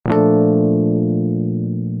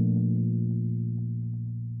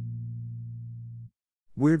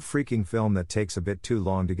Weird freaking film that takes a bit too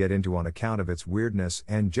long to get into on account of its weirdness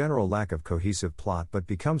and general lack of cohesive plot, but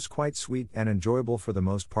becomes quite sweet and enjoyable for the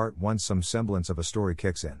most part once some semblance of a story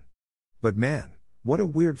kicks in. But man, what a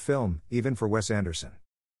weird film, even for Wes Anderson.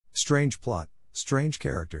 Strange plot, strange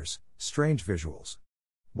characters, strange visuals.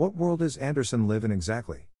 What world does Anderson live in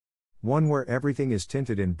exactly? One where everything is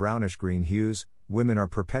tinted in brownish green hues, women are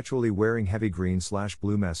perpetually wearing heavy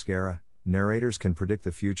green/blue mascara, narrators can predict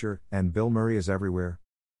the future, and Bill Murray is everywhere?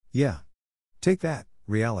 Yeah. Take that,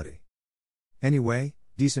 reality. Anyway,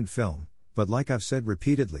 decent film, but like I've said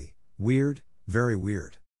repeatedly, weird, very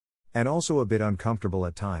weird. And also a bit uncomfortable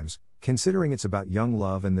at times, considering it's about young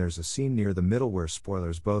love and there's a scene near the middle where,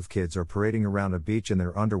 spoilers, both kids are parading around a beach in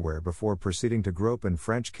their underwear before proceeding to grope and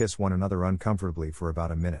French kiss one another uncomfortably for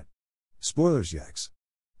about a minute. Spoilers, yikes.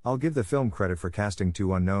 I'll give the film credit for casting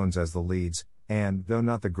two unknowns as the leads, and, though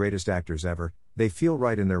not the greatest actors ever, they feel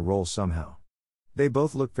right in their roles somehow. They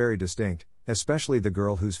both look very distinct, especially the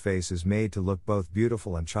girl whose face is made to look both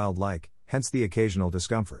beautiful and childlike, hence the occasional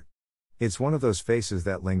discomfort. It's one of those faces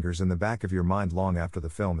that lingers in the back of your mind long after the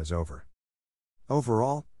film is over.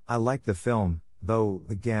 Overall, I liked the film, though,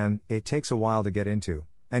 again, it takes a while to get into,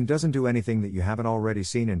 and doesn't do anything that you haven't already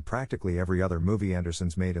seen in practically every other movie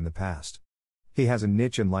Anderson's made in the past. He has a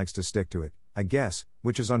niche and likes to stick to it, I guess,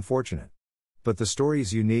 which is unfortunate. But the story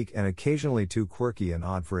is unique and occasionally too quirky and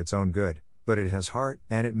odd for its own good, but it has heart,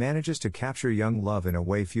 and it manages to capture young love in a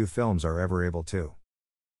way few films are ever able to.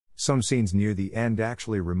 Some scenes near the end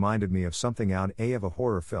actually reminded me of something out of a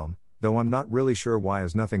horror film, though I'm not really sure why,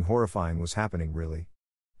 as nothing horrifying was happening really.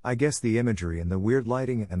 I guess the imagery and the weird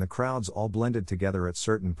lighting and the crowds all blended together at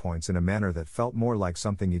certain points in a manner that felt more like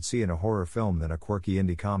something you'd see in a horror film than a quirky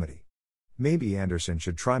indie comedy. Maybe Anderson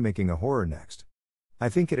should try making a horror next. I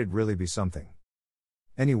think it'd really be something.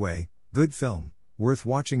 Anyway, good film, worth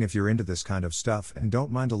watching if you're into this kind of stuff and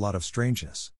don't mind a lot of strangeness.